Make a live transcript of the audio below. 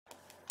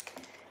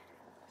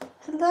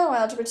Hello,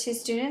 Algebra 2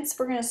 students.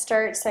 We're going to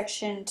start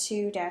section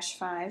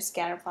 2-5,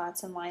 scatter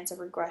plots and lines of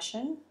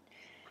regression.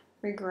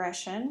 We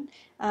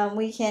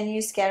can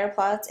use scatter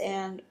plots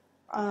and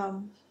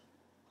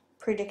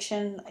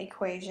prediction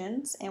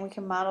equations, and we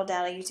can model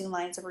data using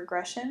lines of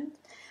regression.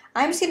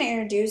 I'm just going to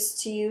introduce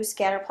to you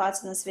scatter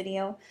plots in this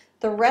video.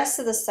 The rest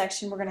of the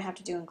section we're going to have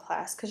to do in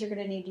class because you're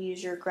going to need to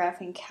use your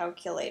graphing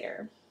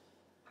calculator.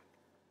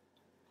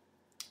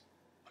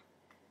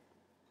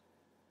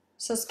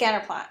 So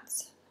scatter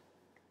plots.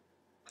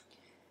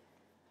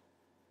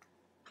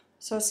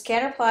 So a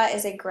scatter plot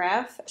is a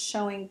graph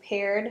showing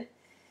paired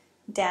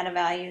data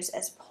values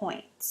as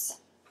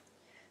points.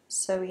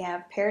 So we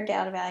have paired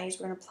data values,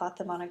 we're going to plot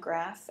them on a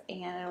graph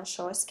and it'll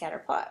show a scatter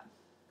plot.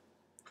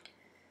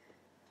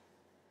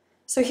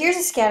 So here's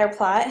a scatter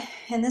plot,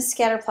 and this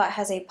scatter plot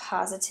has a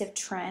positive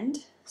trend.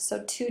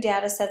 So two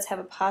data sets have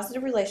a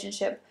positive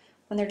relationship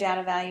when their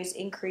data values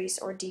increase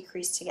or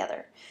decrease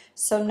together.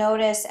 So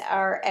notice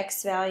our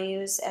x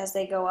values, as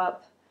they go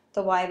up,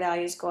 the y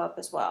values go up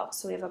as well.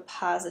 So we have a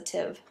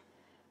positive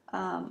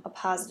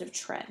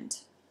trend.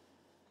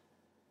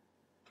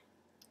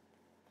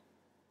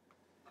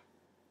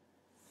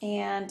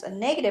 And a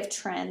negative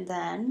trend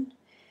then,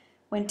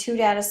 when two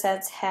data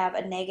sets have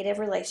a negative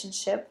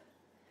relationship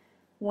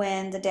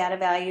when the data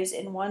values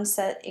in one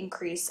set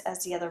increase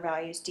as the other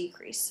values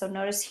decrease. So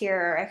notice here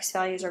our x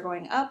values are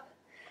going up,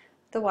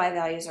 the y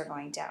values are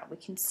going down. We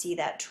can see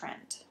that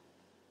trend.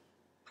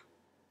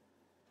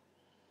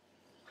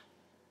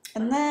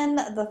 And then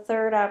the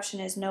third option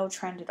is no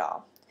trend at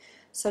all.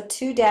 So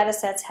two data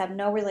sets have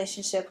no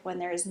relationship when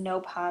there is no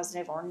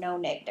positive or no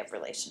negative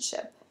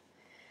relationship.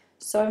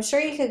 So I'm sure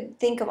you could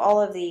think of all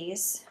of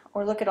these,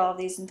 or look at all of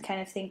these and kind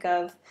of think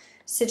of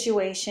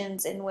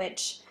situations in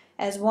which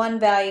as one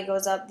value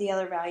goes up, the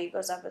other value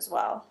goes up as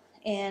well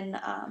in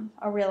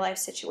a real life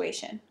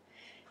situation.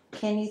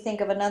 Can you think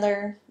of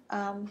another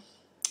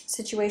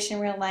situation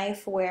in real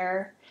life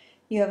where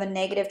you have a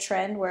negative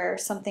trend where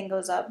something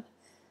goes up,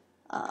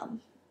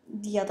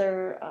 the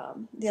other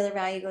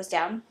value goes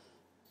down?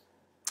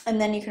 And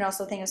then you can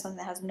also think of something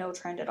that has no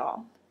trend at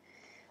all.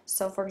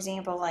 So for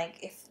example, like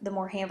if the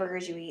more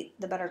hamburgers you eat,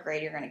 the better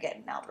grade you're going to get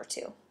in Algebra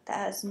 2. That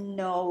has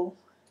no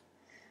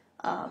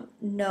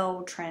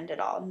trend at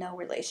all, no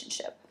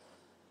relationship.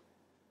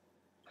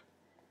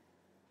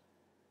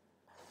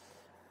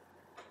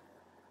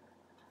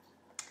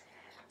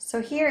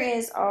 So here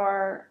is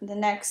the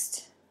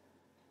next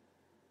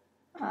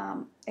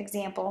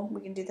example.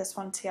 We can do this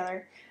one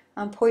together.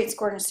 Points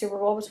scored in a Super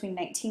Bowl between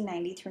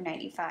 1990 through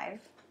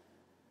 95.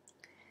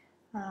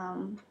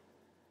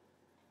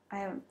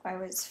 I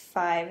was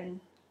 5, and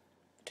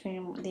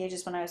between the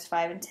ages when I was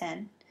 5 and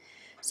 10.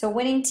 So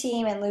winning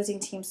team and losing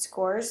team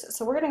scores.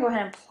 So we're going to go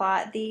ahead and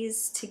plot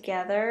these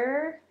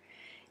together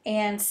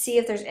and see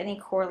if there's any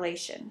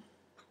correlation.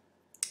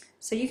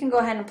 So you can go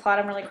ahead and plot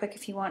them really quick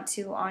if you want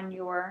to in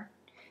your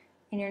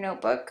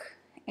notebook.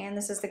 And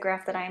this is the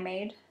graph that I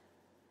made.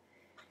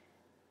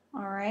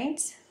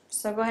 Alright,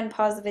 so go ahead and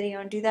pause the video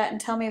and do that and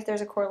tell me if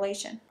there's a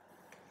correlation.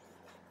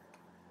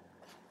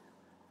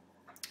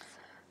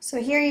 So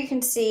here you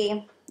can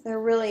see there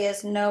really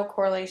is no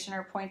correlation.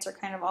 Our points are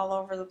kind of all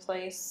over the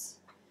place.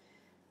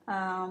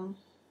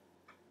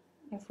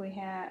 If we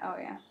had, oh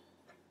yeah.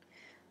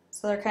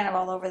 So they're kind of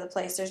all over the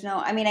place. There's no,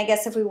 I mean, I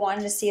guess if we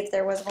wanted to see if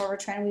there was more of a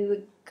trend, we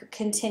would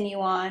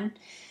continue on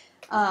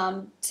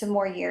to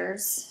more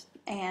years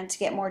and to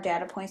get more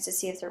data points to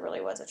see if there really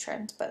was a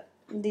trend. But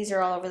these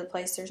are all over the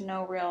place. There's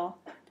no real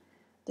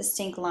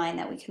distinct line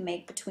that we can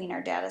make between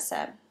our data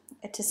set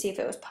to see if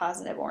it was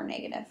positive or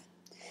negative.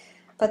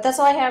 But that's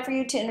all I have for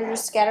you to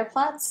introduce scatter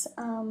plots,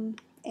 and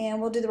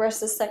we'll do the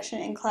rest of this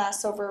section in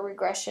class over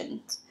regression.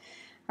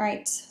 All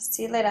right,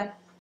 see you later.